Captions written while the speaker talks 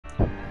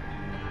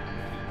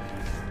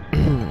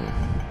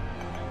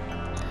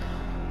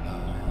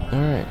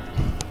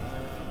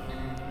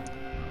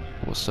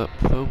What's up,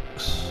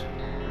 folks?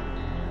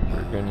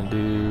 We're gonna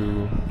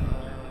do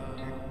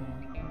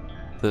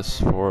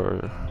this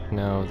for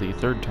now the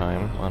third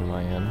time on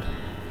my end.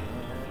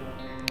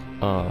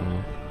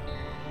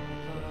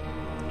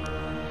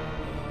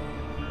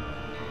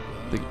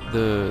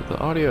 The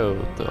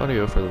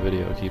audio for the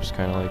video keeps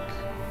kind of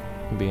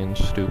like being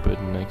stupid,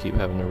 and I keep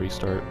having to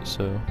restart.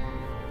 So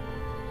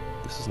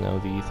this is now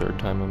the third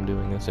time I'm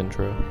doing this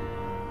intro.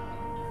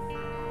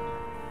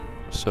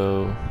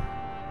 So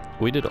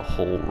we did a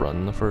whole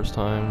run the first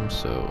time,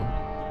 so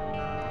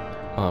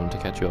to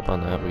catch you up on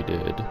that, we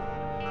did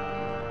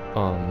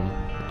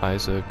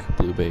Isaac,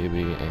 Blue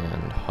Baby,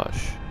 and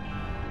Hush.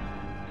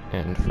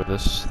 And for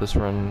this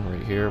run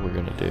right here, we're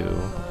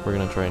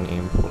gonna try and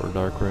aim for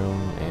Dark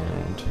Room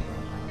and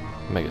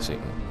Mega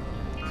Satan,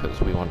 because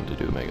we wanted to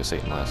do Mega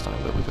Satan last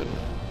time, but we couldn't,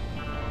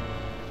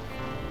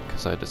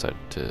 because I decided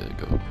to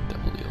go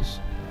Devil Deals.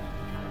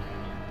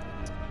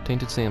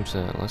 Tainted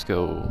Samson, let's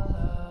go.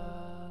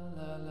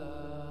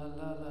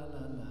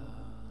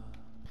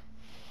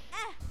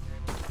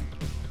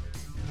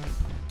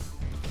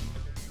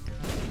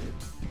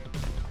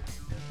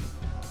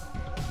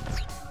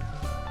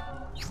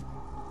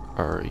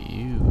 Are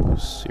you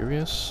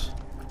serious?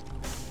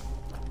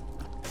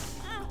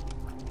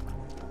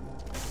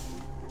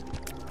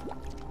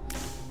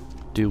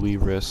 Do we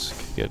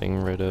risk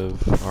getting rid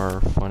of our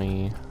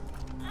funny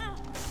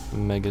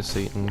Mega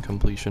Satan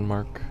completion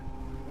mark?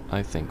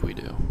 I think we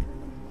do.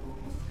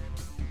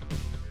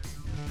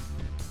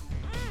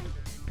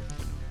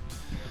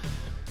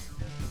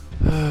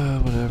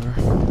 Whatever.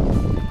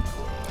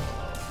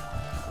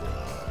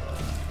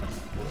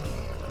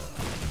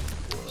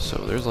 So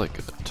there's like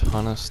a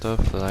ton of stuff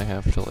that I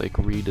have to like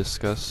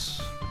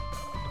rediscuss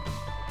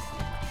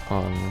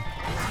on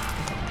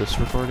this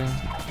recording,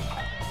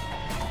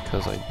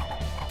 because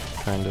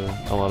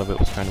a lot of it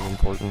was kind of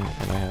important,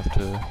 and I have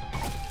to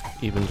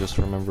even just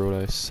remember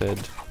what I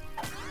said.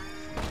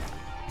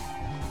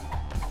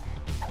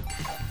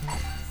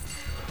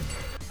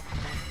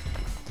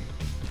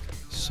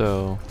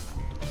 So,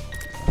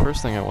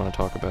 first thing I want to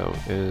talk about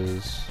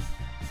is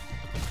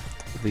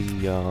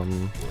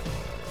the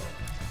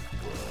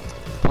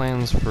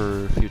plans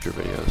for future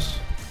videos.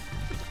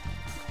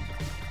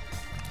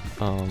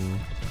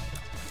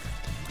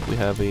 We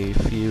have a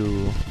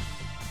few.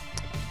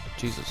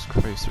 Jesus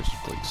Christ, there's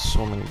like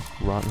so many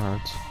rotten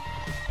hearts.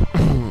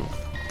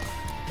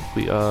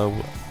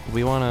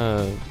 we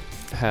wanna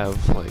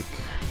have like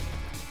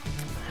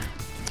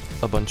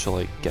a bunch of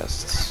like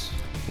guests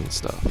and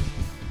stuff.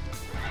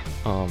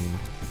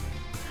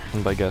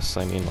 And by guests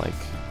I mean like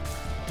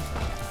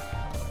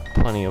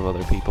plenty of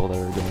other people that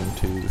are going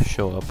to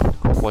show up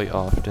quite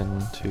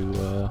often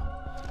to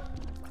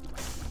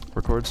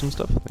record some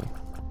stuff with me.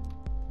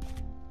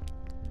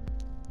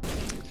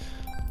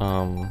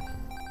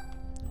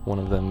 One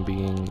of them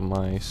being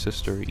my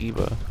sister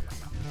Eva,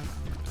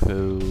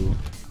 who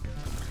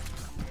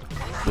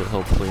will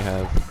hopefully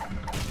have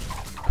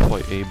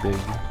quite a big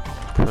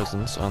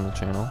presence on the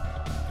channel.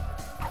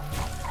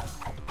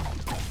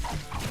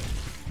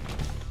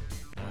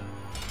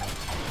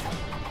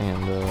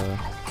 And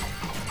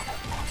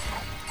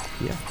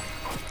yeah,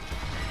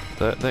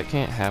 that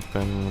can't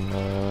happen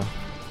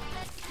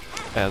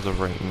as of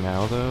right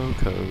now though,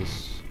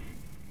 because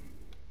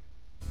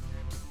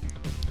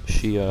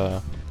she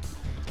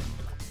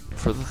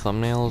for the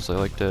thumbnails I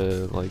like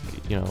to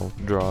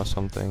draw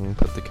something,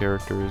 put the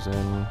characters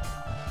in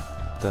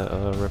that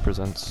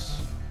represents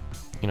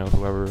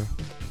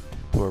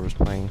whoever's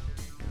playing,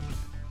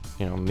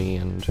 me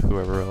and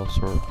whoever else,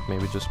 or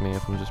maybe just me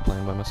if I'm just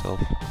playing by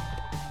myself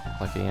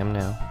like I am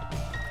now.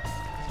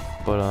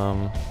 But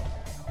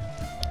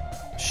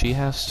she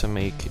has to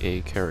make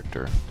a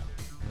character,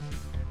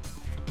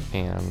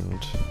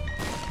 and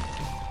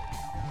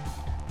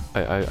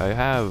I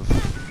have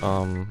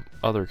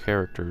other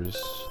characters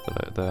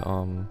that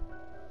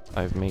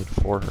I've made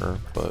for her,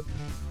 but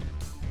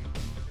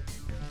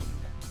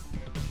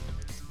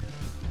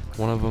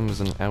one of them is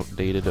an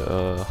outdated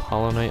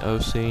Hollow Knight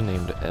OC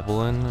named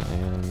Evelyn,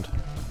 and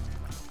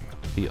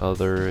the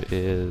other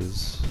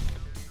is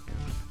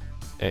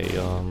a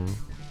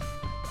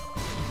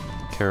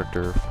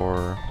character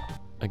for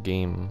a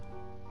game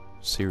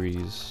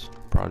series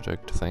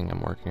project thing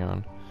I'm working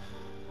on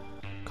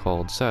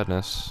called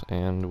Sadness,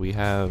 and we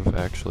have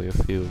actually a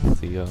few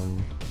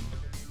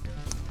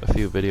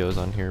videos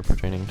on here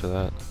pertaining to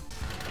that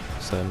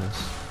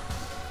sadness.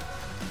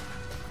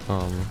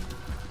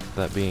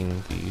 That being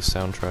the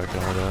soundtrack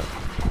and all that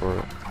for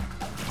it.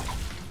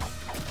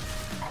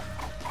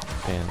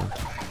 And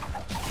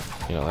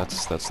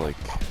that's like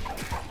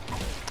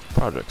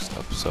project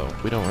stuff, so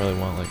we don't really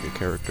want like a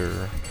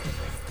character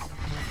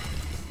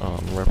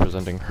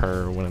representing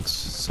her when it's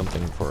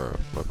something for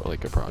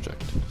like a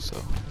project.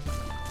 So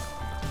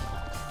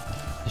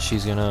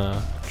she's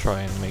gonna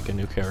try and make a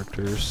new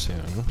character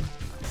soon,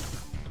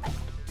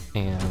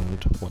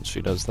 and once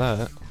she does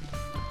that,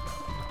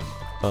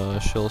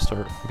 she'll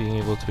start being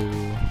able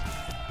to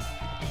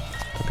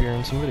appear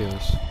in some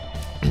videos.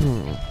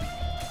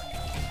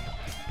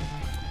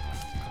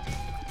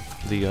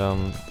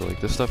 like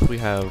the stuff we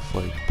have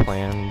like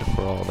planned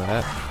for all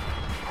that,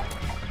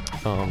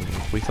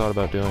 we thought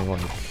about doing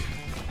like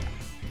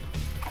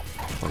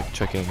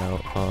checking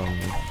out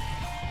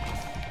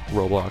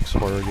Roblox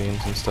horror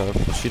games and stuff.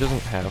 But she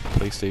doesn't have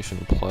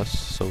PlayStation Plus,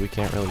 so we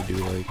can't really do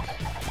like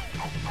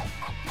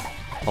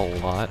a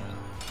lot.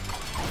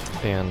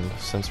 And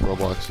since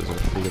Roblox is a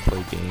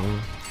free-to-play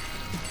game,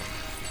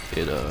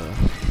 it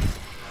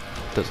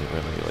doesn't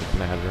really like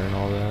matter and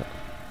all that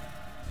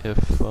if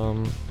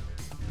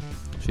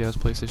she has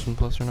PlayStation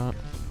Plus or not.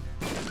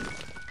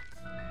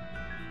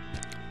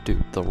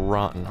 Dude, the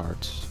rotten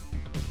hearts.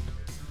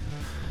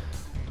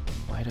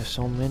 Why do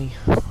so many?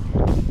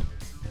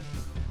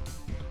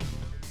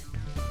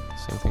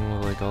 Same thing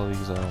with like all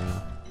these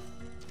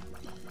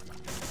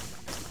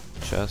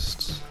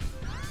chests.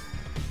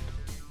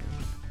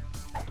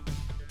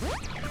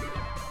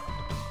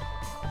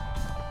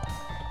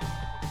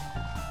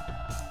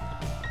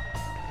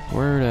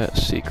 Where that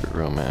secret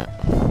room at?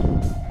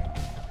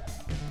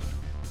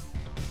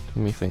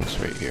 Me thinks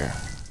right here.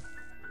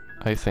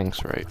 I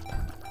think's right.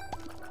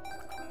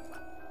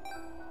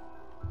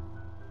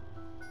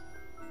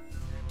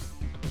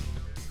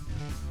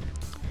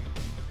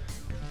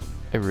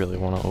 I really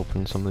want to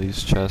open some of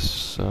these chests,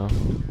 so...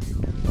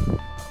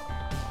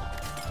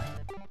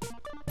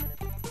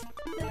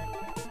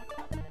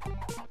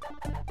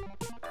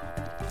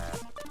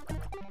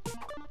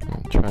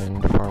 I'll try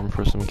and farm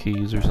for some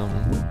keys or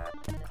something.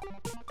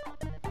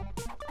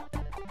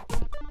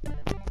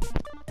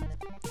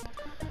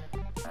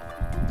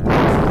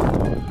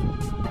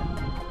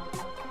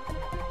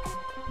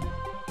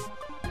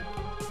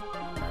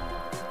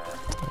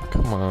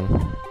 Come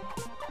on.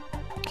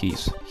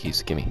 Keys.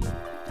 Keys, gimme.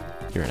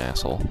 You're an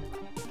asshole.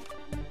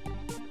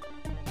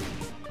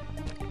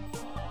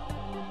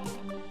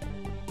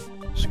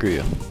 Screw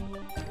you.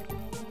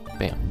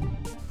 Bam.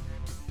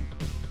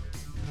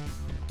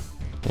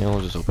 Yeah,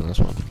 we'll just open this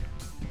one.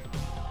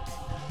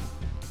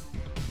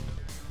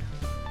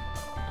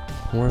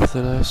 Worth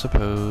it, I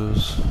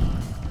suppose.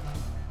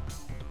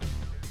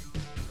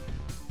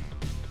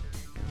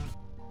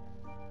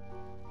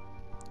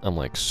 I'm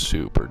like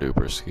super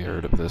duper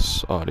scared of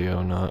this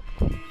audio not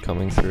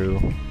coming through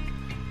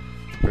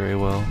very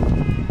well.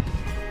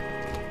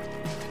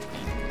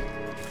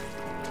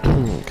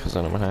 Because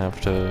then I'm gonna have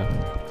to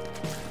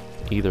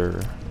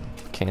either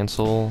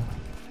cancel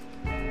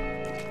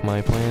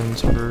my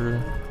plans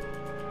for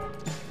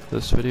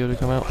this video to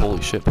come out.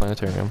 Holy shit,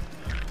 planetarium.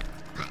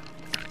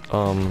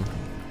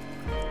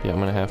 Yeah, I'm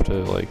gonna have to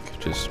like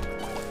just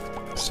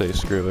say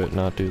screw it,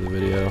 not do the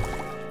video.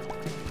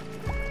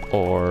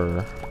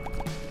 Or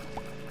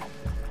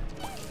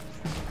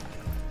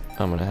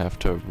I'm gonna have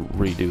to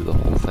redo the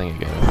whole thing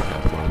again if I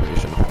have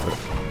motivation for it.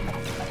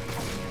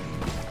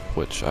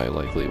 Which I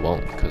likely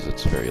won't, because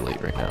it's very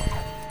late right now.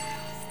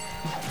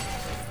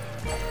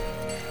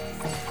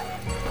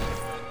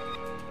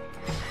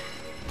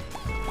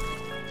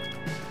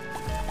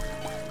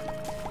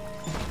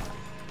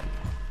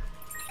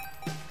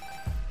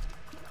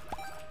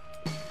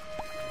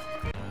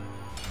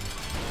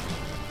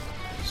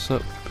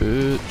 Sup,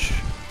 bitch?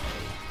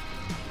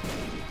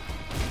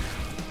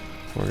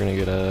 We're gonna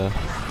get a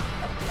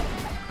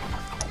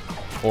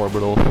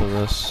orbital for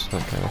this.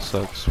 That kind of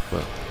sucks,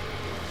 but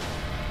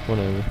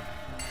whatever.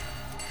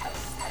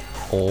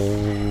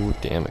 Oh,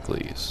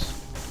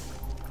 Damocles.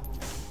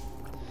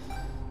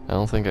 I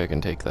don't think I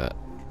can take that.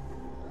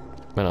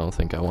 I don't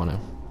think I want to.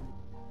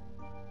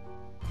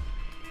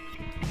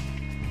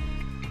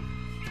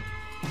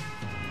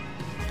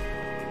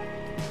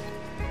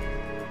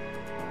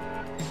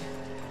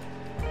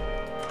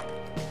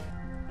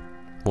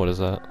 What is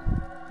that?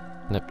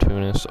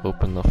 Neptunus,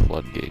 open the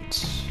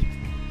floodgates.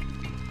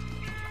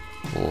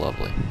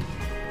 Lovely.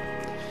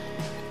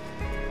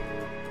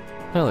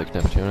 I like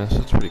Neptunus,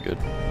 it's pretty good.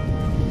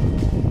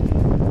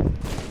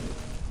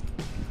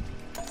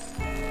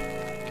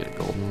 Get a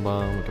golden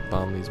bomb, we can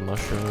bomb these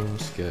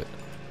mushrooms, get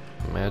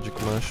a magic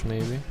mush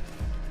maybe.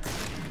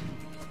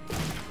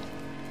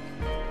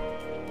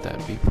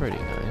 That'd be pretty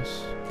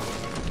nice.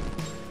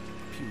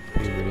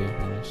 Puberty,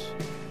 nice.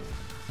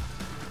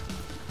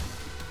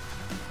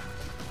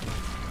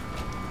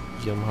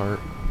 Yum heart.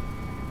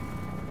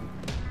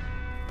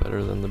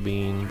 Better than the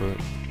bean, but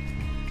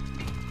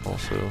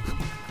also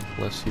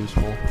less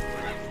useful.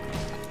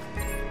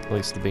 At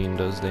least the bean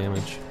does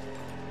damage.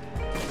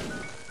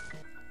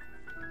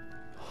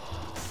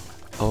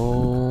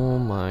 Oh,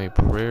 my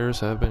prayers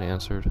have been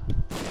answered.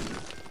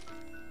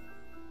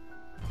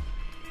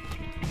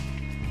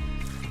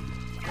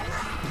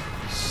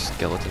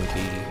 Skeleton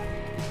key.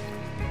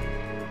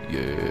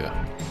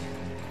 Yeah.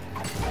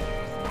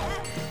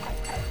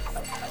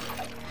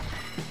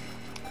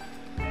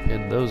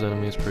 Hid those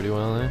enemies pretty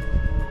well, eh?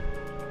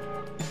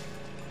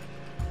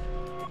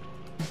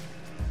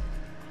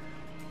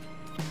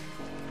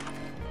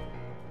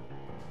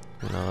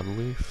 Nod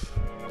leaf.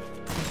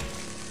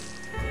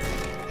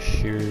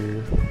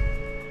 Sure.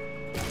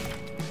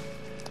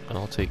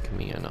 I'll take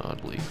me an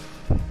odd leaf.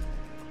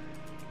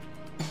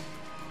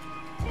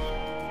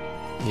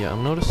 Yeah,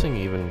 I'm noticing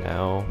even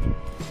now,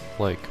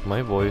 like,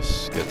 my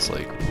voice gets,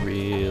 like,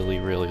 really,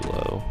 really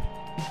low.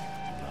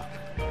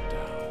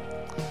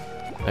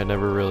 I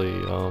never really,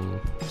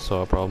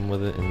 saw a problem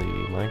with it in the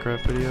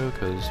Minecraft video,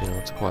 because, you know,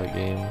 it's a quiet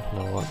game,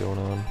 not a lot going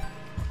on.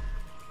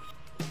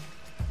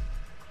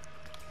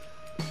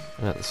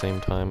 And at the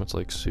same time, it's,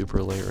 like,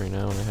 super late right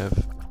now, and I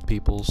have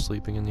people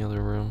sleeping in the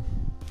other room.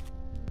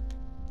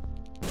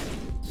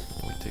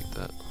 Let me take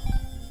that.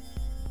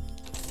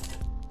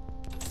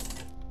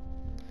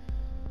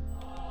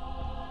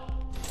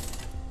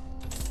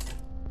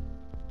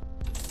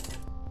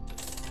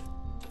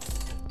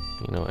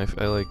 You know, I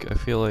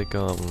feel like,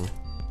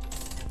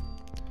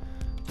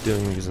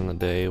 doing these in the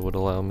day would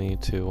allow me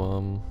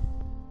to,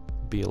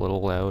 be a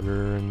little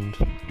louder and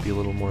be a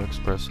little more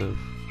expressive.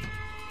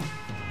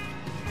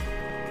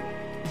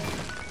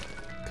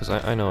 Because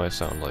I know I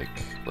sound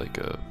like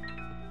a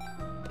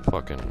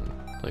fucking,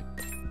 like,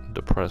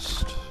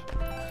 depressed,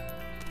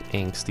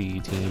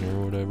 angsty teen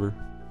or whatever.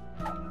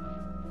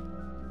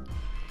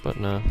 But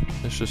nah,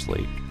 it's just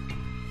late.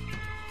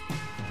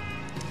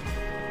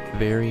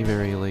 Very,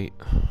 very late.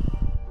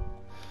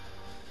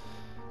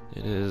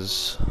 It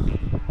is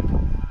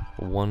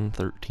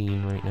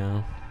 1:13 right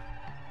now.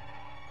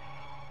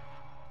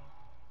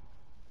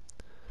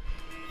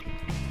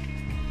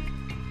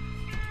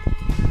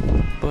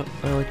 But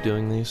I like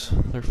doing these.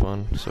 They're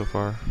fun so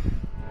far.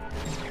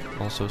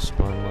 Also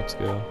spun, let's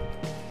go.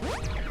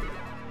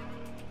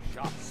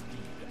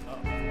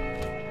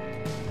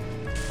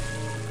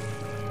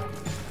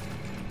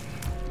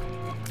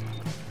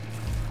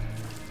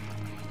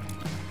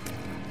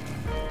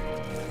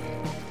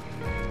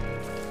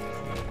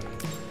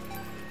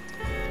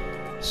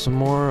 Some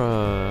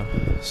more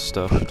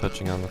stuff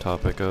touching on the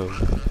topic of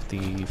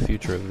the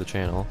future of the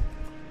channel.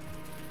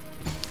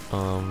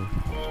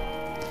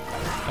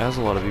 As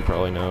a lot of you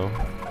probably know,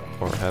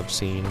 or have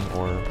seen,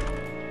 or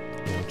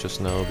you know,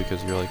 just know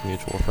because you're like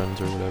mutual friends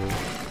or whatever.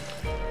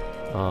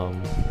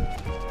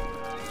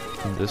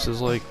 This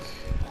is like,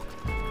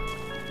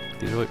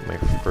 these are like my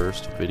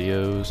first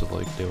videos of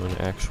like doing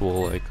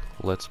actual like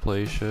let's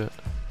play shit.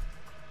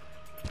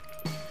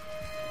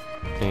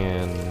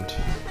 And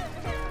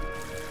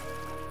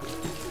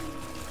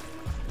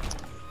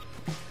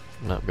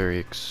not very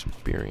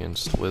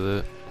experienced with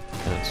it,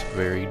 and it's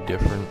very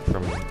different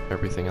from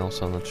everything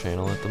else on the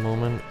channel at the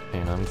moment,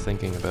 and I'm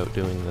thinking about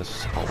doing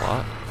this a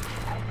lot,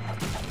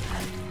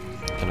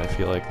 and I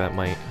feel like that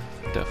might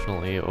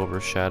definitely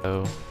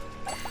overshadow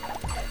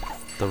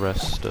the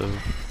rest of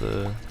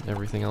the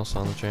everything else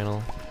on the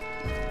channel.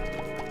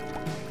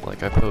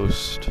 Like, I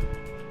post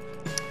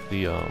the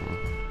you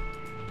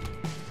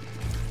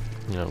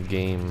know,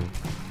 game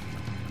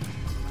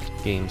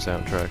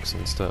soundtracks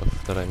and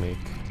stuff that I make.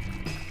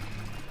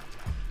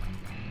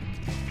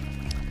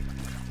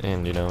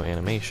 And, you know,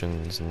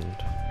 animations and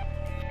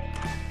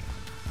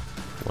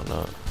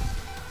whatnot.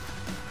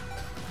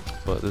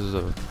 But this is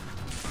a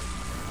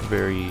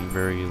very,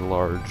 very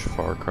large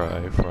far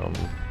cry from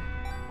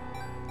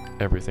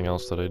everything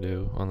else that I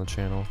do on the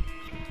channel.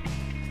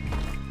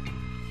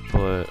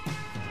 But,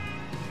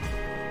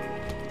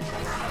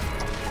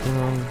 you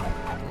know,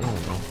 I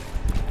don't know.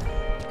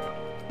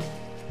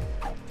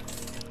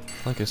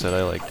 Like I said,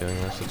 I like doing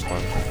this, it's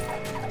fun.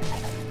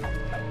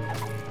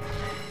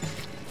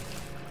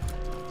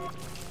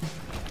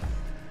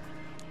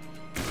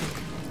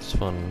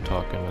 Fun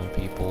talking to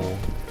people,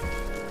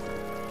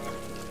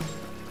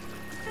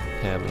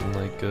 having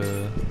like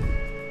a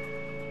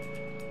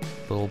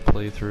little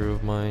playthrough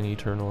of mine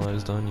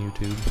eternalized on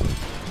YouTube.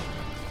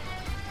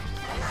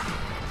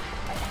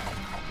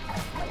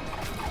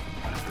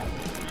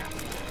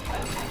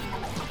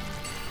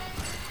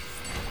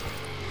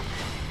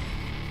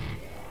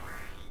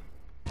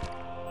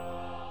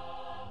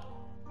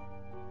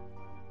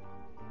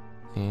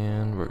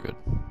 And we're good.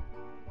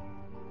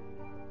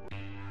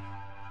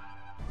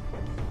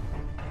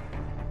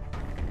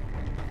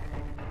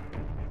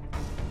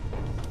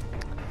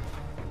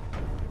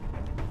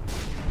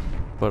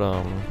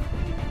 But,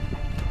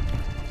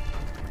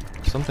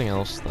 something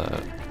else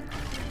that,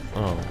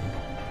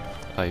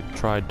 I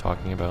tried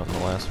talking about in the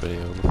last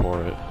video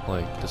before it,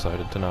 like,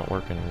 decided to not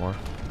work anymore,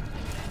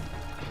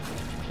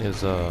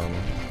 is,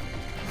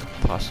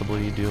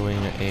 possibly doing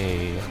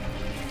a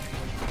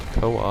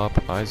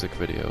co-op Isaac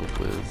video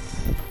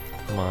with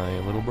my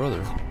little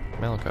brother,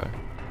 Malachi.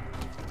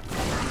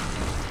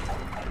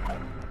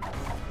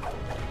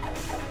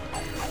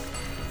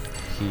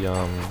 He,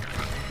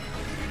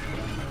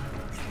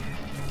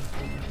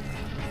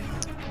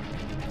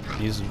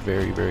 he's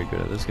very, very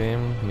good at this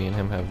game. Me and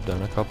him have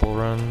done a couple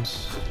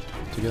runs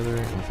together.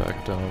 In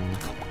fact,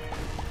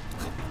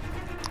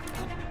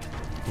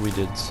 we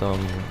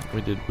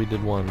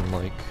did one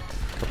like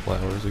a couple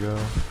hours ago.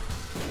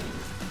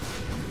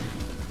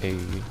 A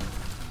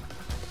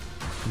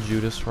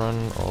Judas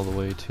run all the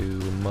way to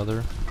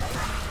Mother.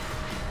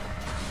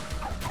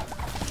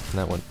 And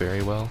that went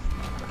very well.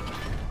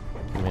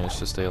 We managed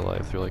to stay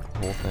alive through like the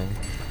whole thing.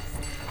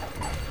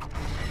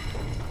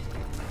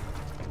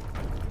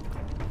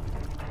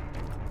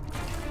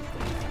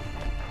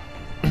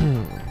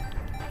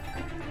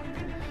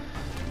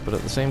 But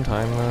at the same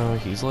time though,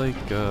 he's like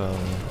 10.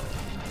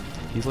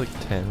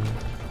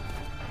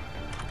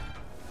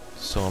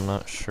 So I'm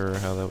not sure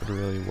how that would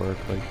really work,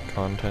 like,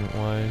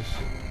 content-wise.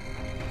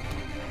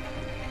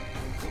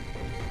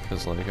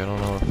 Because, like, I don't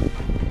know if,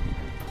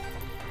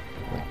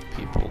 like,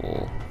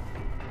 people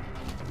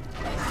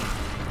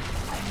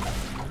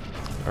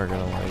are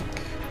gonna,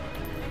 like,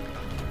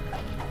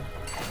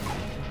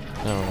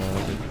 I don't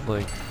know,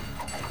 like,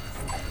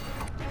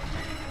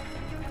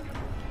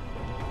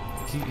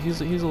 he's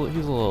a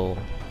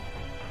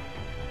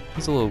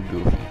little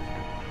goofy,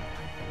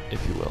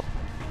 if you will.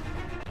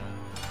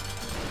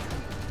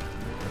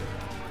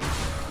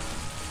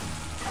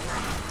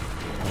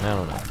 I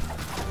don't know.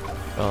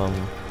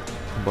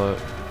 But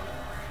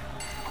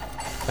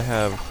I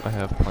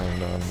have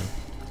planned on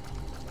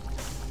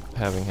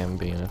having him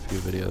be in a few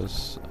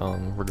videos,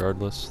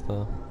 regardless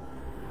though.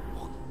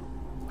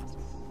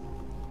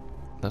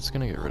 That's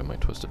gonna get rid of my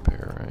twisted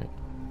pair, right?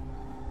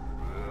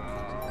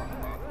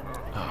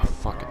 Oh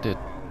fuck, it did.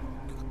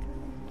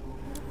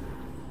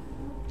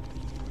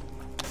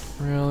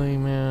 Really,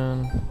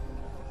 man?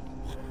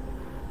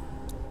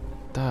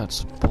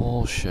 That's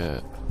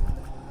bullshit.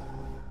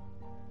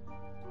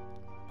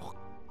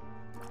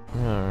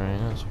 Alright,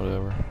 that's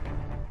whatever.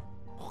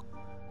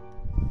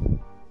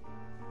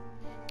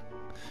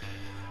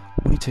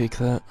 We take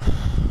that.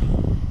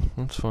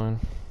 That's fine.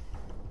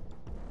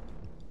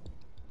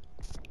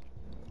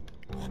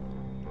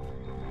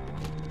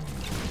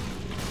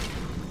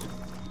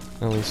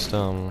 At least,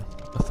 a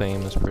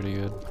theme is pretty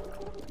good.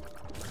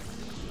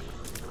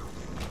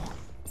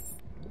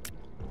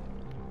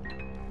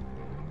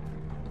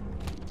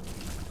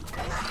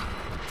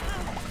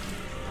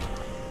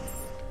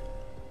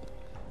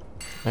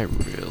 I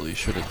really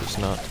should have just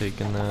not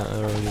taken that. I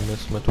already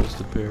missed my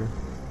twisted pair.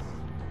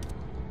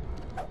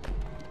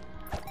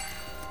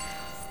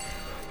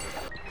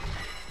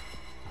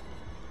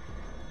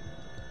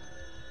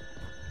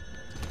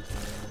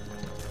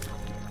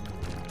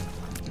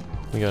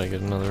 We gotta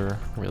get another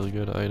really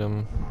good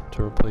item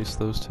to replace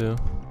those two.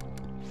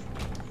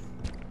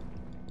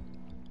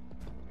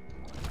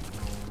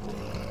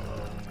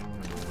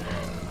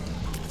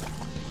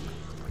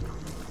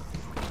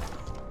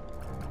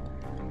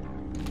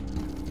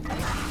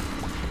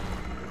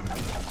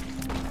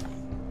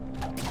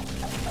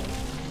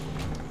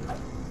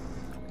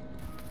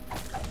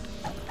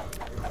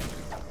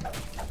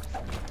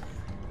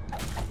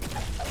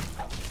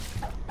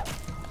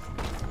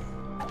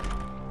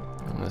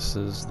 This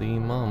is the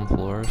mom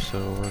floor, so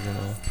we're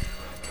gonna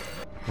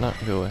not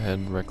go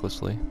ahead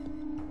recklessly.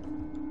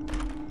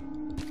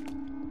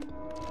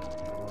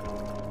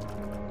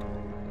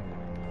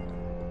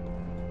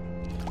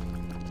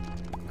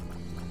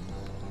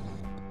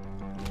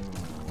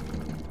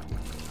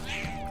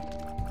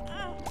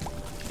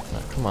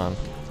 Oh, come on.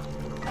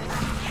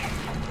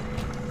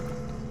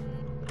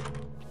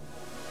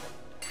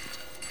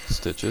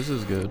 Stitches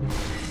is good.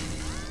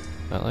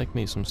 I like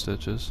me some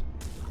Stitches.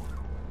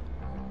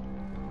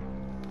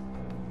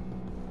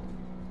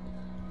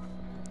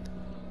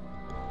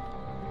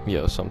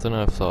 Yo, something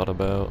I've thought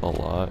about a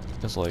lot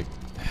is like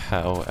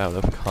how out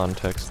of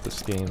context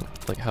this game,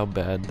 like how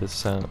bad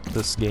this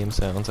game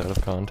sounds out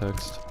of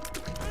context.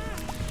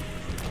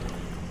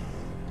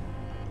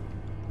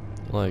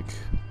 Like,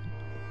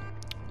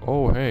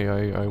 oh hey,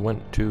 I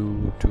went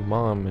to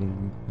mom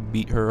and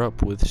beat her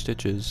up with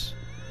stitches.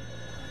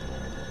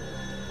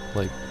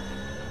 Like,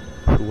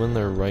 who in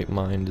their right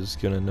mind is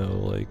gonna know,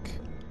 like,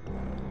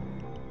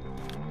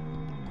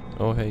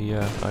 oh hey,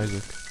 yeah,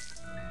 Isaac.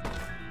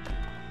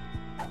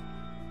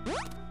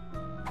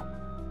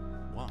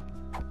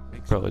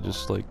 Probably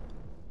just like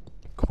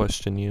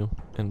question you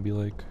and be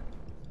like,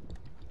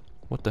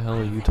 what the hell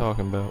are you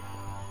talking about?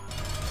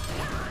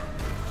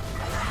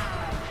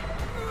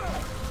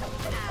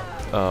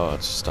 Oh,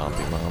 it's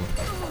Stompy Mom.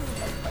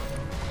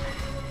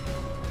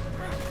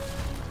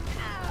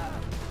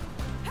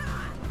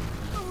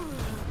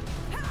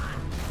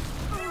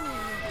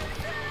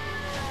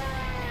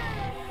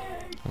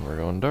 And we're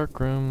going dark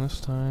room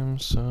this time,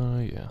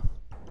 so yeah.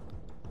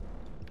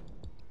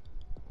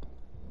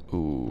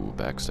 Ooh,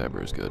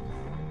 backstabber is good.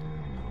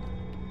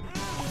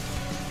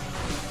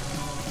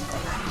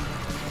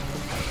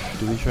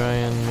 Do we try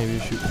and maybe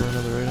shoot for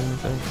another item, you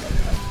think?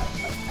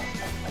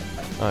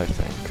 I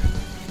think.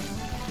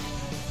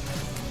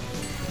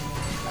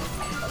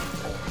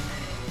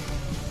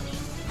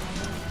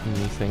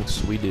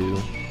 Methinks we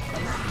do.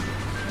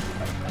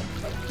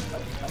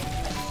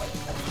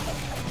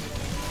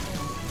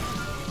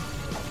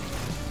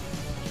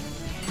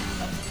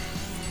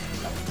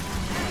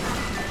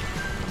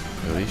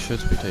 Yo, these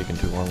shits be taking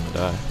too long to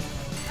die.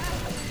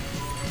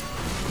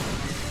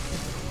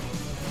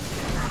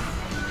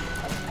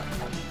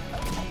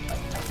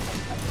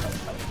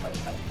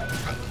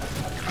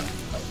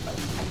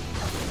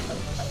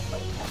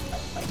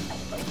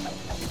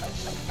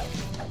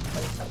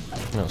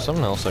 No,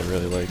 something else I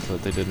really like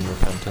that they did in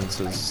Repentance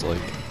is, like,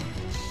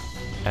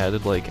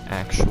 added, like,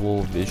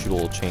 actual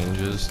visual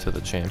changes to the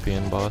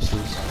champion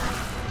bosses.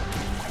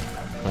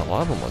 And a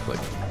lot of them look, like,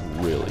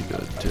 really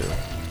good too.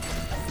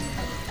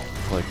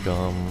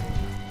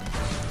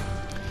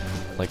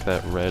 Like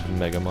that red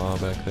Mega Maw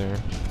back there.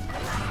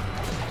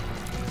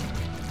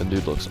 The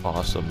dude looks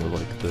awesome with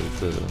like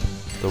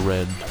the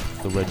red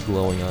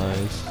glowing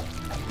eyes.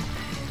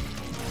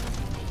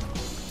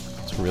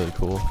 It's really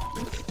cool.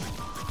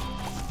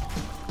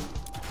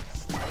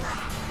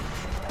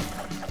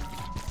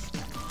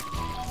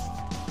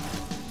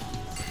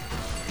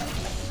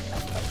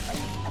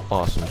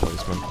 Awesome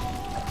placement.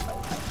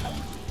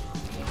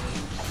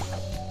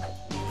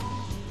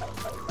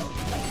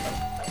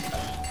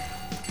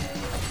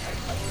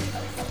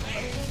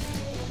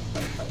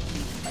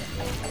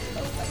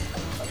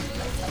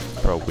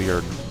 Bro, we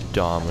are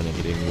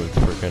dominating with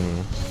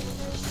frickin'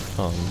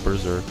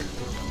 Berserk.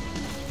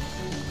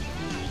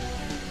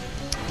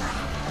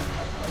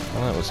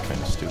 Well, that was kind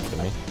of stupid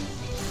of me.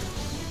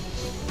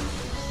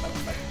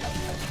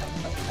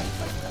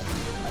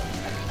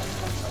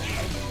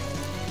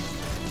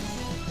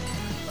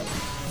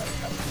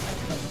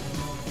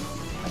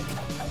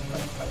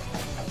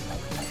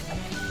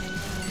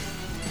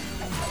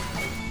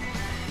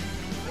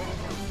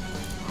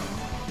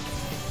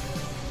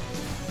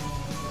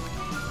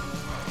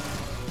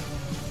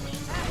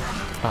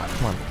 Ah,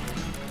 come on.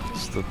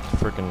 It's the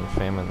frickin'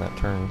 famine that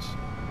turns.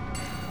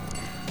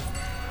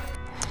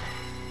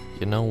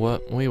 You know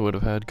what? We would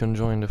have had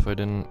conjoined if I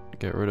didn't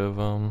get rid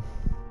of,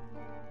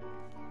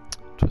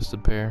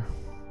 Twisted Pair.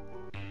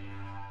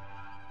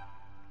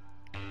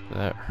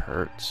 That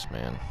hurts,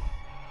 man.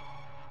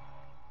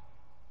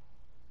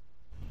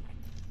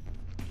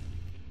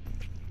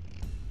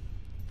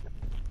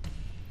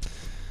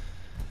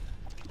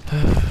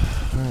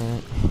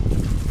 Alright.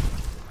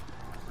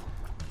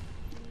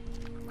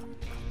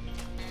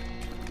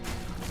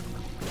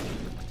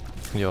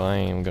 Yo, I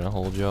ain't even gonna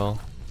hold y'all.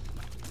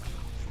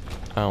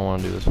 I don't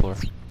want to do this floor.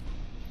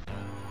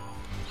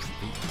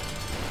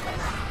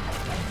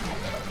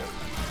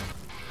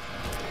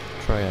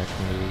 Try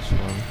acting to this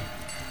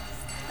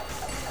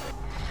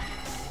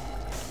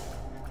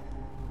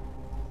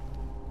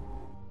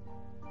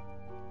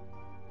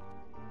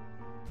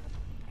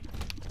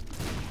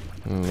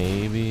one.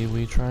 Maybe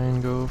we try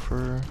and go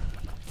for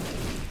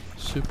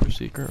super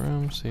secret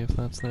room, see if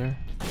that's there.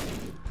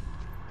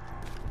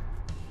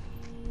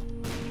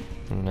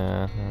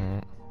 Nah,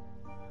 alright.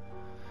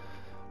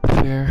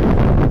 Fair.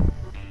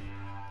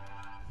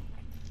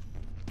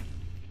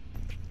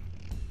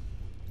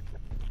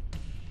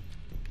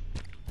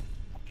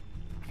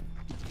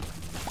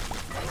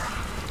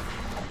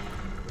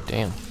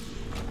 Damn.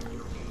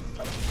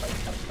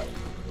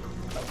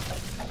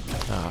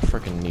 Ah,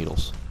 frickin'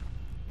 needles.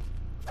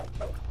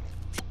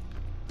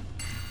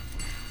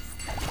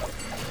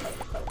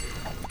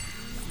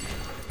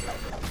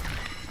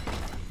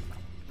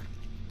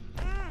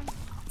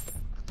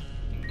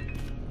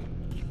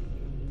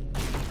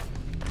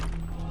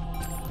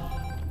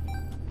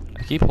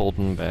 I keep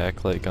holding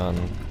back, like, on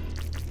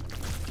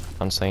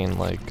saying,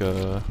 like,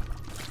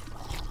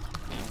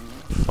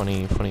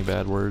 funny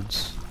bad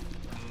words,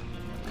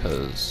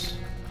 because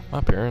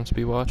my parents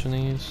be watching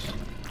these,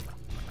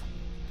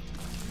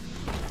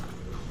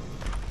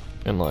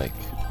 and, like,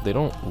 they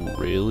don't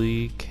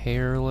really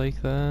care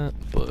like that,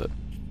 but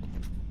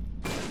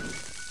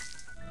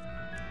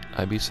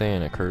I be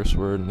saying a curse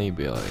word, and they'd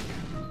be like,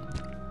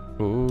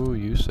 "Oh,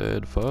 you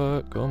said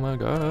fuck, oh my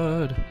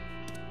god."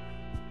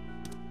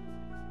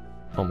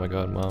 Oh my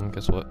god, Mom,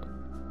 guess what?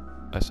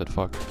 I said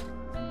fuck.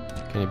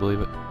 Can you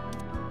believe it?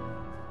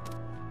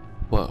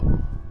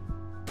 Whoa.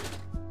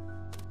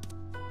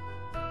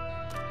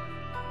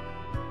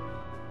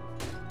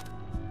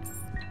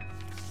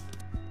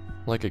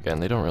 Like, again,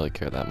 they don't really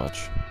care that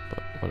much,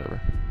 but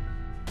whatever.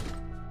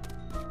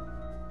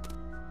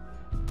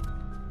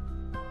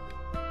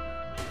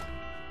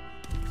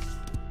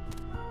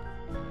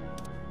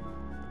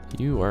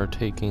 You are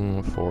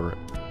taking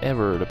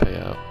forever to pay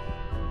out.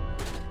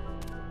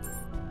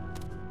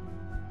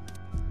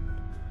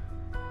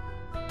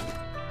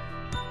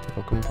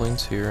 No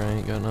complaints here, I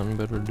ain't got nothing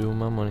better to do with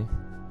my money.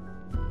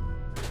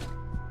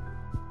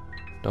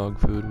 Dog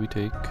food we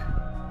take.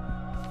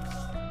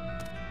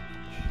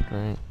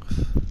 Strength.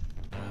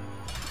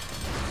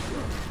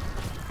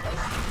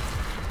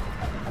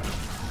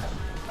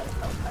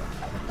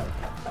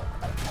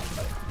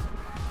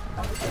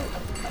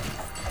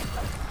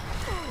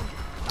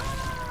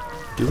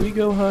 Do we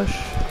go hush,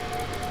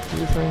 do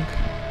you think?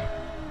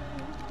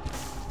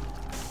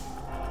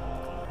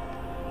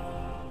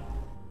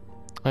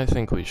 I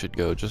think we should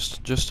go,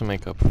 just to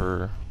make up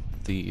for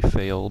the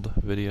failed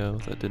video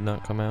that did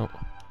not come out.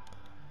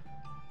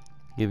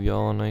 Give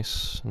y'all a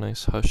nice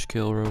hush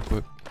kill real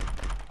quick.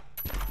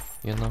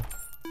 You know?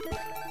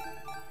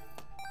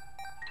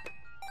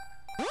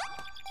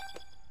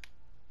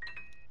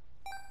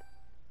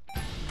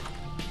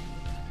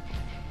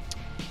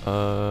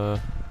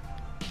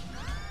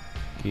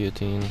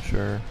 Guillotine,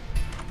 sure.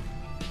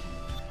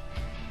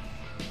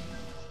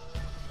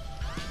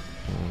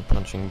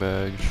 Punching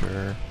bag,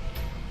 sure.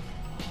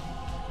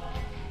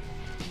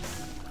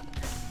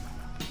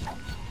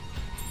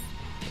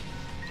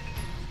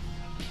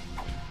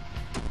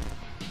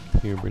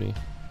 puberty.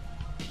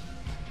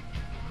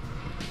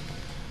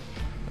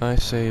 I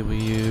say we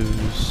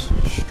use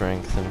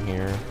strength in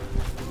here.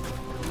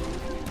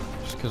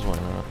 Just 'cause why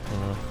not, you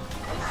know?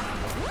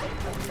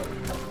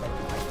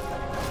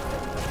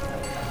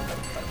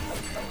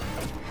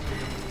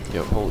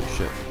 Yo, holy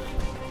shit.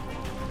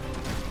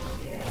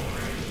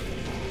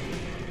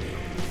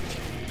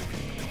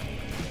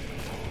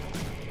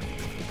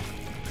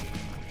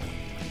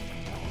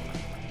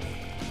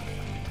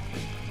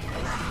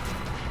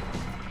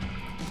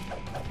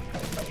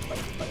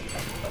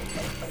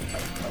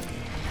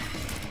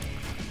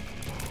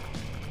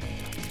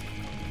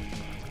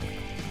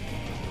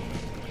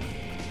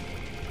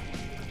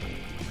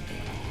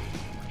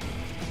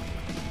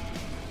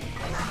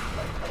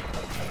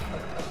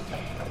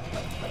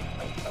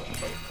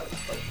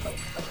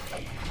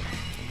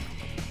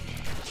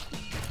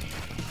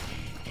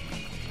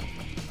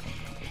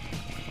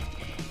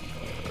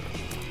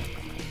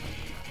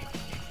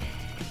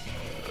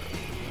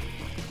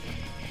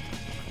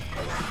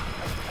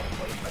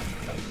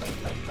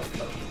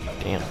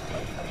 Damn.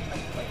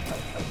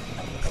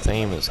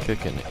 Fame is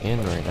kicking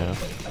in right now.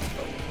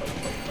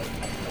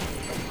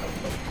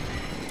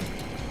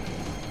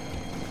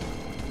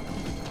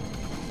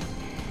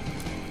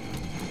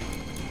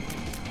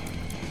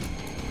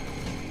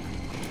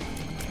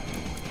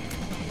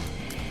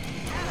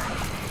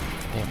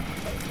 Damn.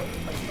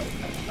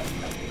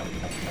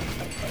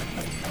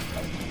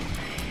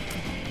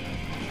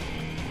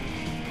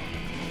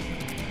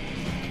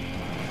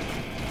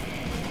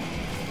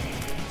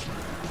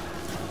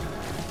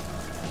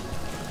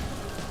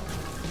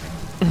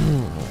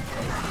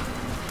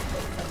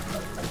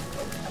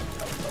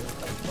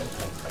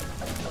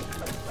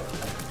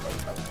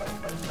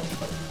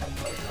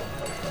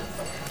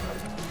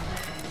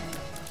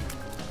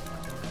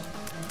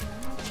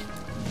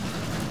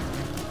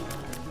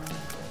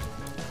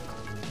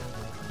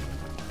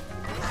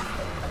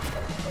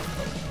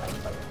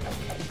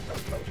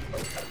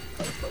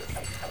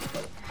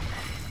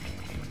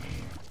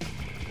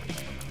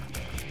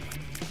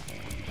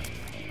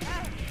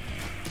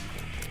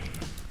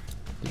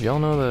 Did y'all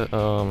know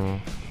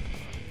that,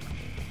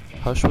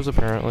 Hush was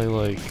apparently,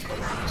 like,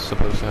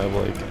 supposed to have,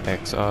 like,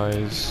 X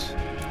eyes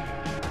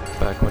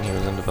back when he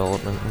was in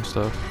development and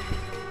stuff?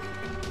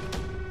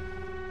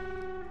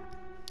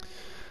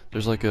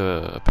 There's, like,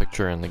 a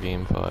picture in the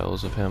game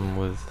files of him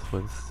with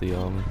the,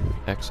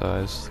 X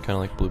eyes, kind of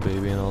like Blue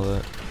Baby and all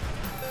that.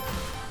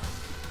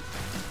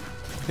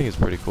 I think it's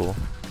pretty cool.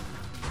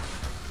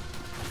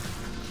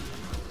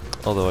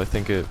 Although I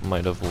think it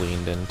might have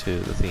leaned into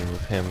the theme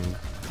of him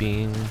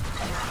being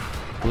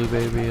Blue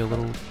Baby a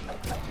little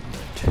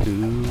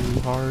too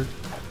hard.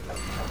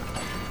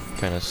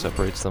 Kind of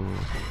separates them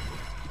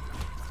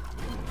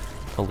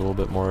a little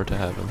bit more to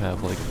have him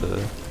have like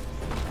the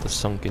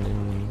sunken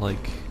in,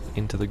 like,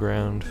 into the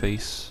ground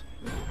face.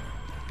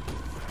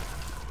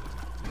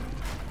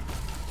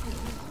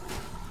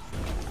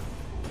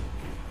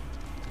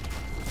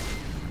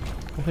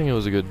 I think it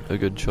was a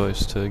good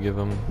choice to give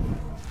him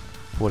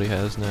what he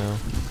has now.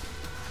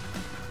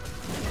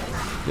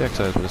 The X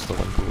eyes would have still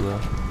been cool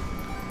though.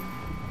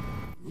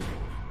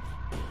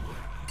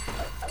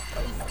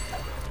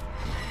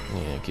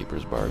 Yeah,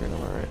 Keeper's Bargain,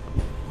 alright.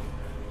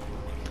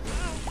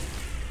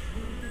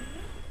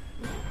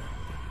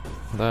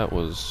 That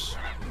was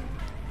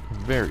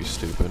very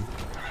stupid.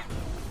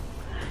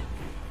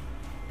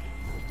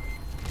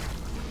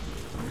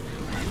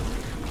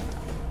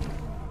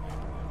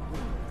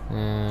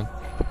 And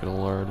bucket of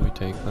lard, we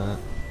take that.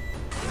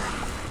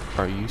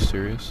 Are you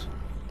serious?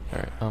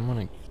 Alright, I'm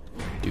gonna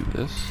do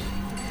this.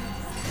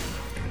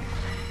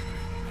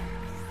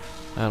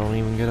 I don't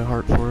even get a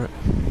heart for it.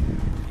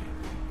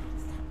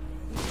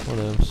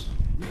 Whatevs.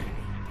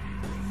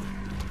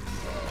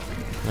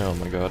 Oh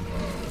my god.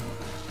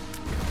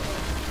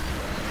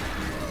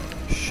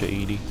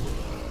 Shady.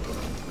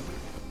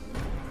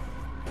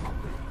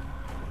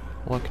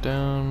 Luck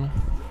down.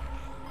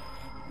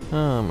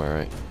 I'm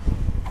alright.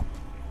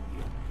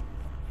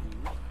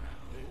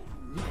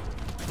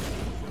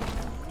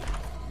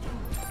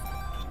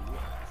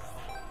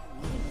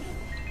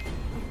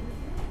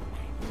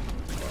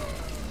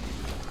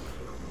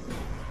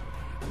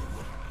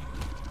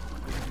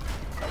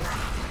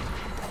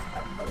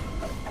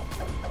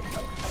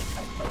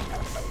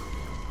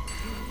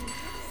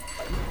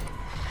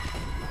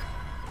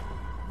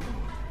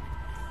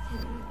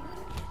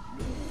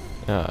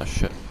 Ah,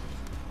 shit.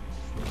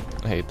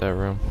 I hate that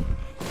room.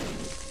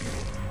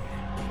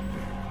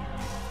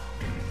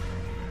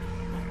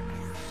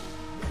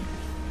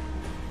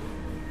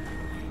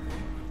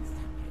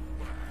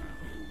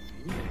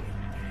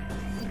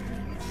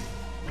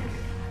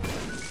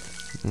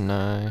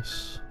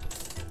 Nice.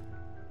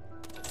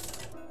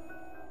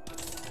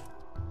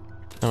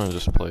 I'm gonna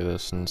just play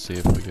this and see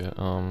if we get,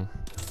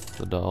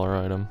 the dollar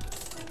item.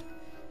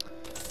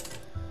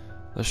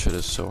 This shit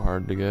is so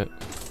hard to get.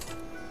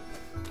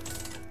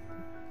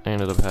 I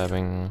ended up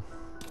having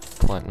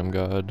Platinum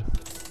God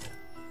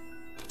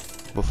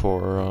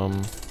before,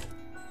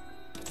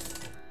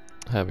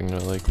 having to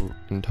like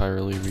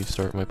entirely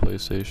restart my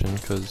PlayStation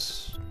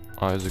because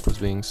Isaac was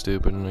being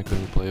stupid and I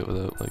couldn't play it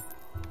without like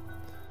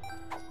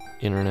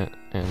internet,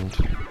 and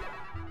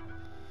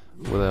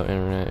without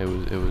internet it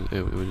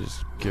would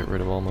just get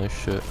rid of all my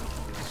shit.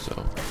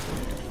 So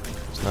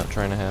it's not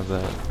trying to have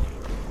that.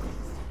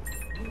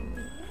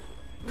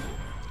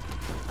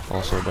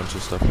 Also a bunch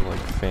of stuff with like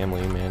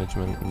family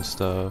management and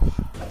stuff,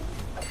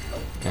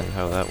 and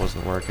how that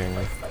wasn't working.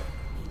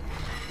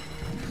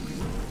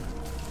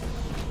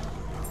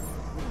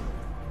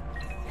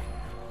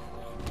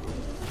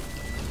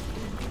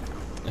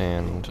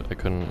 And I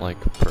couldn't like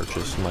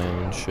purchase my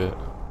own shit.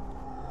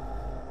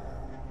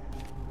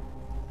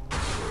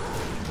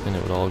 And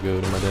it would all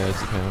go to my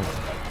dad's account.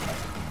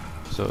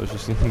 So I was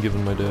just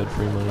giving my dad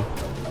free money.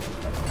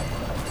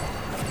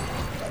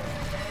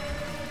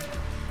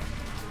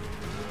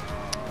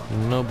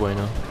 No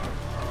bueno.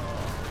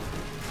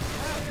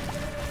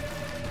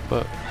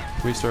 But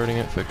restarting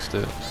it fixed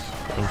it.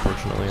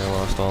 Unfortunately, I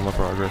lost all my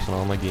progress and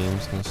all my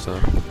games and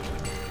stuff.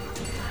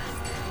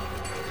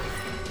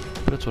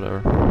 But it's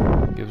whatever.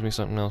 It gives me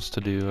something else to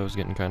do. I was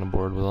getting kind of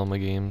bored with all my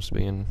games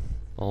being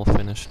all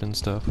finished and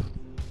stuff.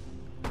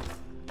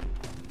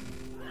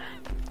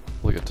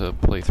 We'll get to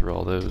play through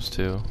all those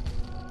too.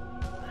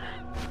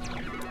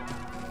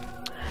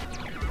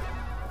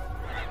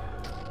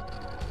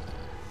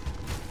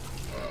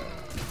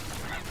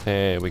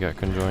 Hey, we got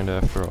conjoined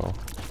after all.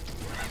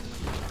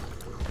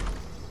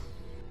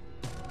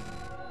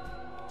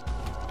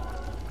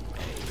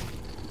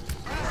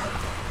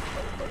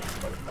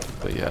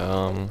 But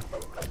yeah,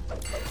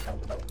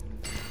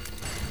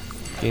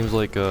 games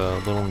like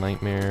Little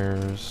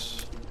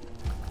Nightmares,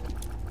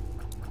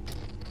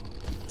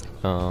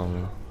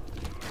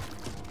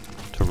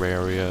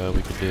 Terraria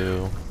we could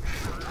do.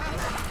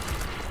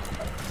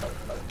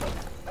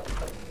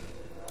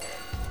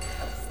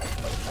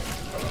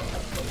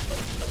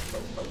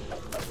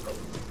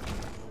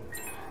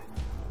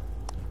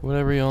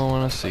 Whatever y'all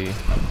want to see.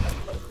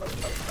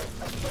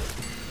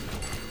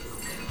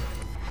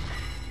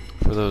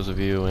 For those of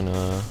you in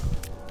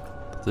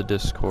the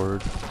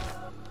Discord,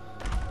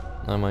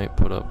 I might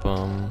put up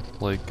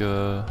like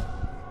a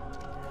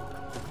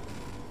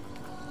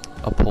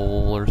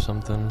poll or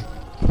something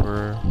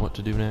for what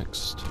to do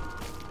next.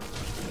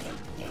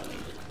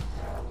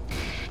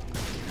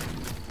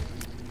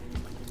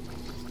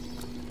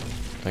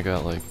 I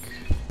got like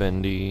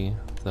Bendy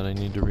that I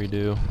need to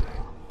redo.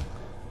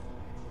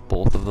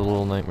 Both of the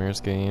Little Nightmares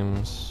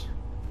games.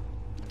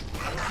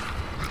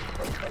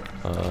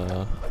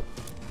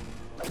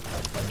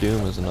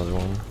 Doom is another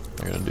one.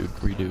 I gotta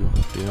redo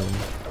Doom.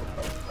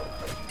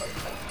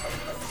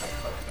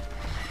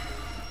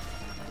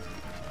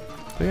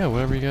 But yeah,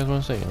 whatever you guys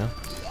want to say, you know.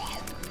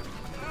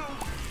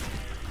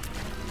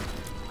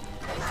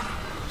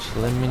 Just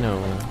let me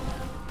know.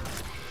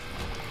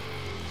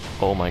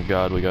 Oh my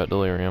god, we got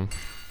Delirium.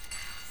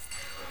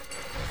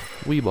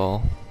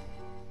 Weeball.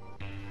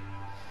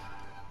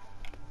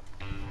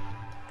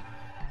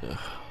 Ugh.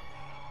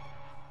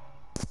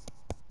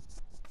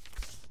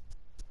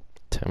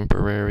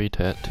 Temporary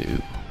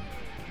tattoo.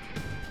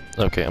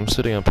 Okay, I'm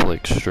sitting up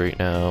like straight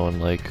now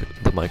and like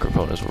the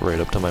microphone is right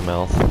up to my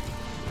mouth.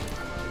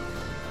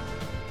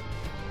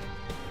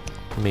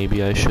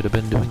 Maybe I should have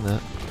been doing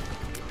that.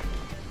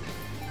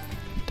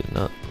 Did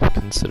not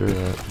consider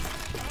that.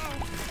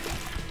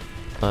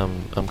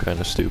 I'm kind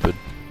of stupid.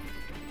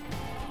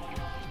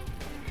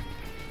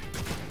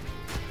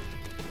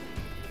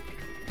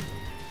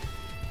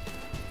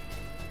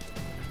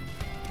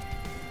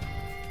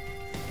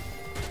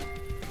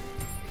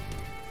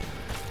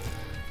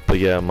 But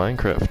yeah,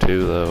 Minecraft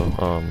too,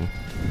 though.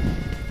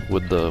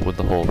 With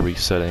the whole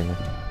resetting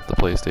the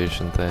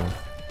PlayStation thing,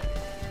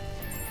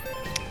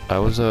 I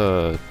was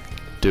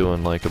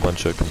doing like a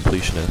bunch of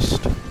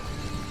completionist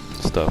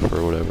stuff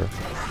or whatever.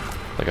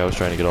 Like I was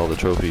trying to get all the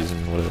trophies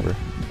and whatever.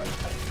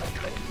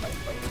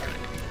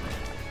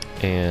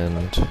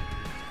 And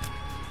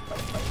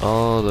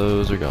all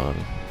those are gone.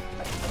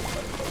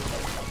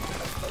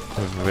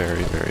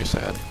 Very, very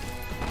sad.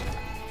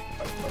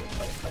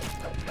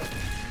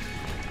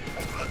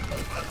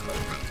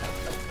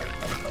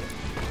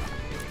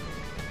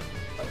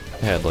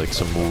 I had like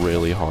some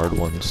really hard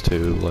ones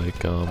too,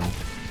 like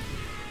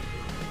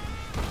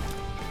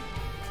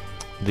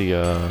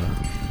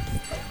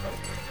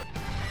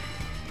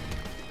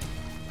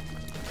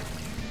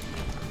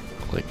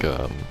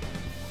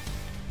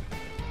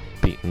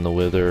beating the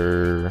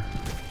Wither,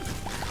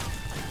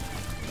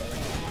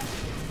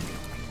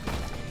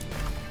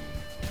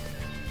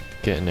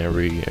 getting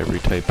every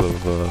type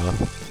of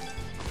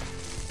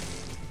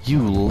you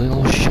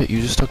little shit,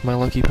 you just took my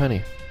lucky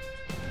penny.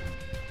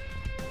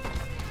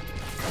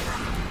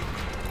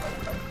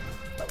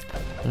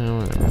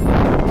 Whatever.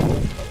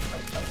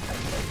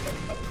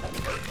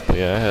 But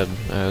yeah,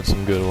 I had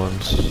some good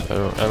ones. I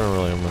don't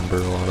really remember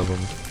a lot of them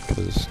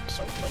because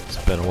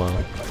it's been a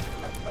while.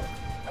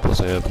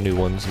 Plus I have new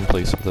ones in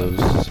place of those,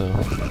 so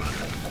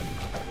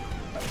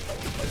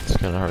it's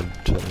kind of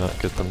hard to not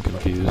get them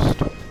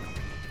confused.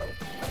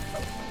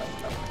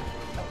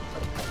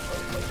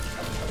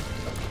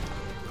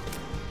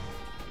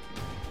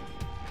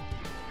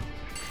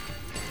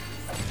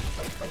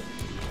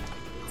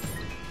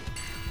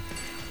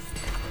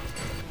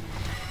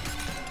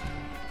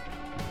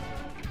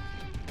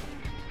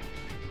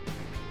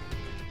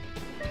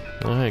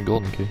 Oh, hey,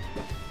 golden key.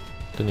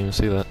 Didn't even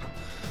see that.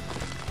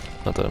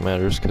 Not that it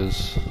matters,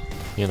 because,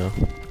 you know.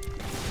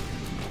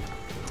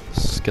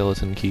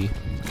 Skeleton key.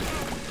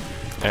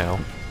 Ow.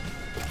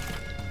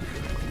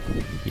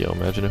 Yo,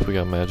 imagine if we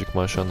got magic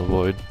mush on the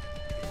void.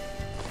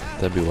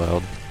 That'd be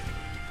wild.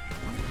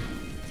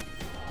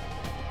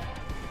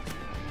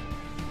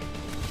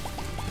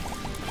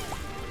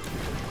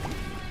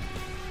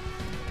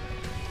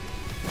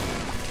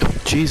 Oh,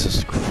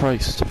 Jesus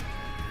Christ.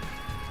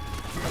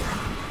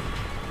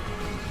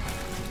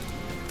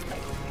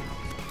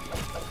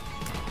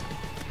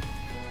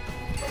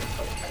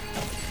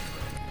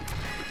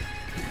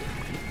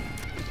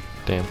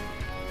 Damn.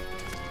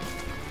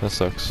 That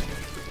sucks.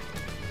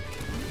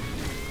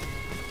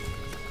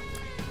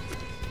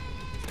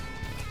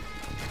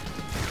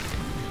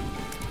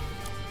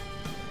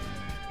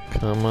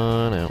 Come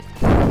on out.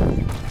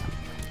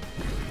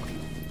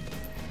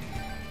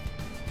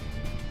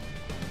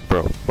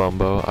 Bro,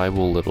 Bumbo, I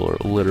will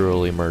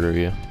literally murder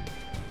you.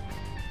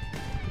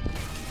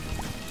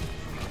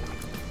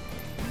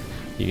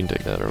 You can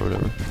take that or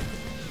whatever.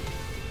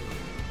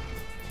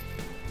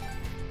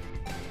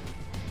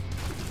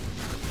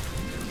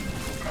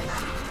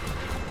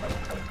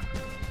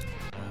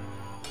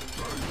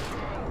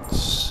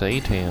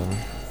 Satan.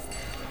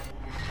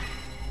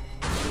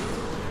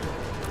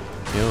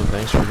 Yo,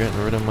 thanks for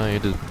getting rid of my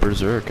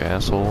berserk,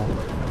 asshole.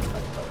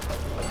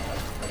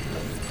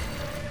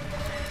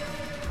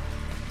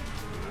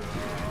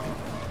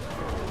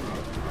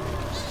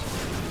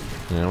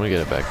 You know, we get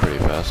it back pretty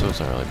fast, so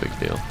it's not really a big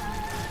deal.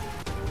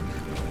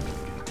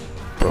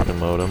 Broken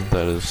modem,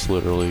 that is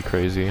literally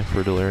crazy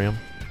for delirium.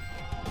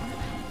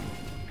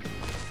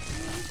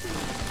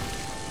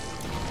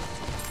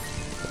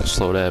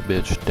 Slow that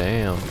bitch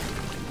down.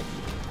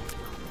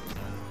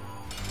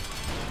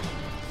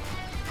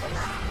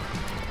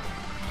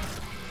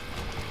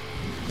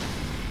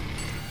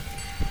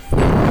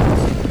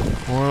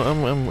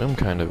 Well, I'm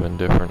kind of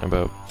indifferent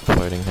about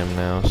fighting him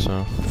now, so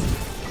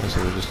I guess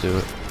we'll just do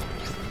it.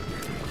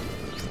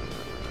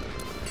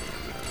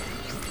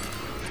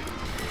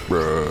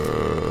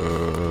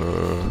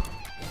 Bruh.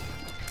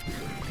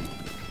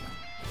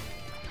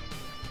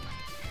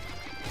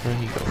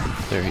 There you go.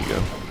 There you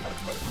go.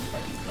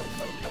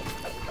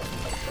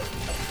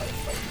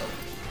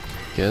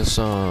 Get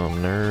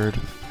some, nerd.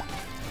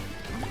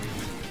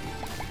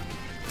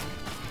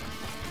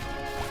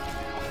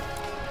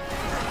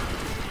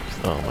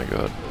 Oh my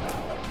god.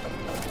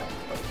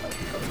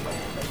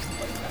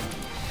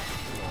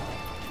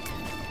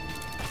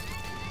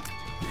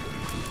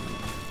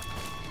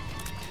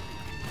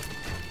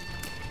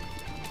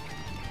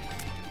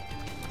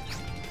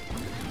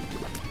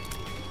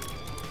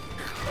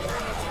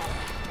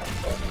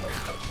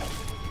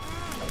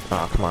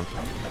 Ah, come on.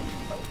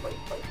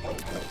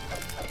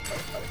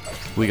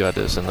 We got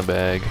this in the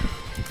bag.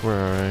 We're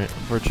alright.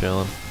 We're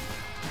chilling.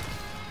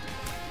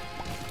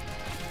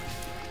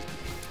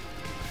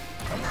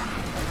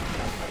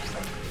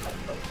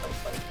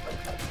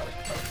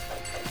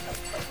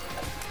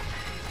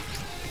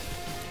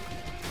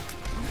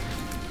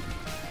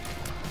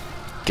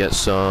 Get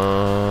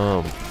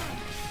some.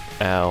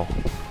 Ow.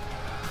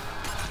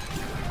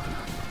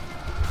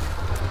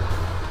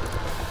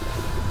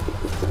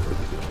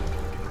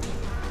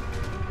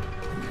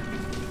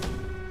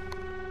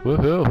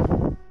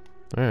 Woohoo!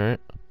 Alright.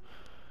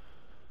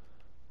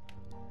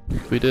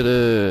 We did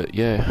it!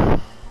 Yeah.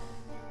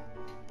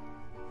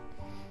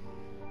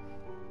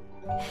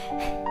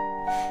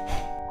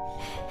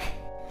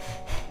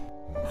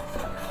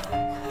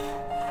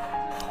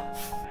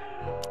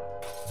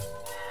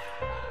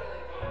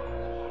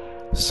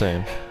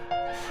 Same.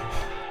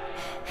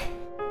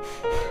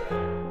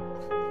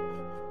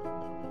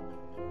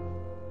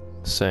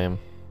 Same.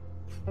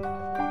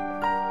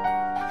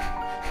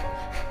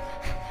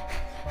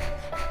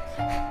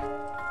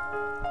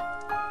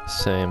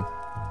 Same.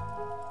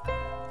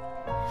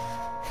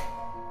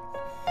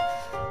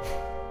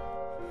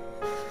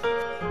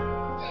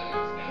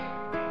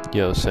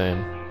 Yo,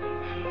 same.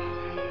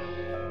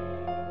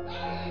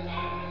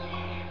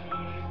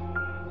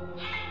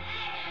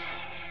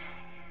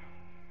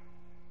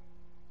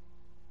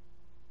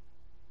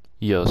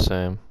 Yo,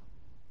 same.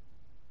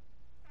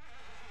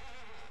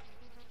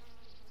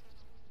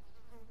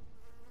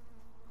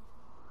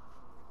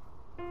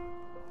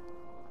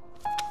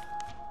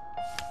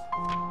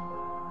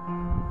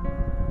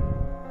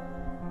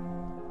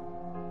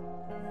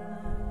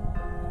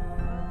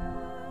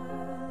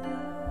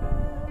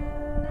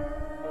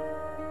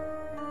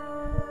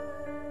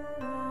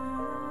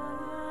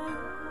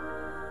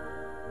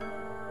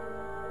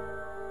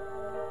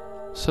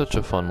 Such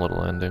a fun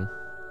little ending.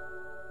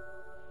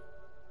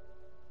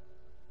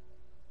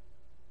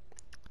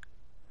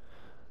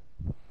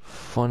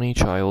 Funny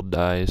child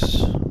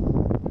dies.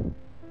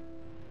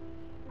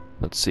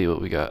 Let's see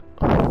what we got.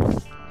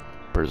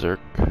 Berserk.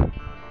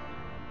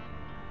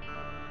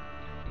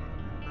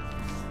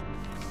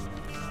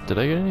 Did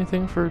I get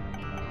anything for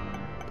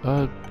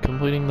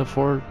completing the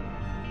 4?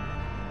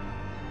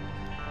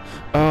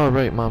 Oh,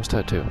 right, mom's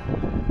tattoo.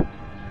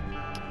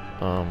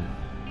 Alright.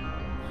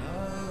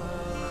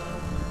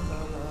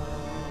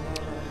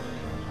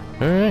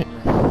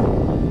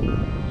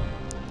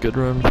 Good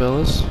run,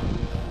 fellas.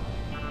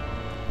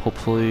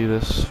 Hopefully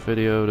this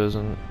video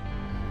doesn't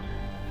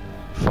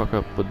fuck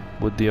up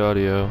with the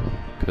audio,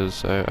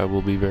 because I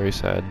will be very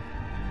sad.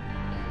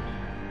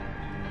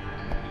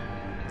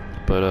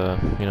 But,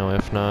 you know,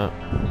 if not,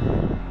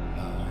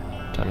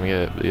 time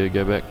to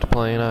get back to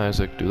playing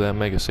Isaac, do that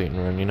Mega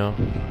Satan run, you know?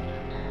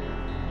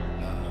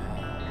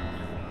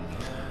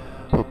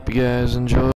 Hope you guys enjoy.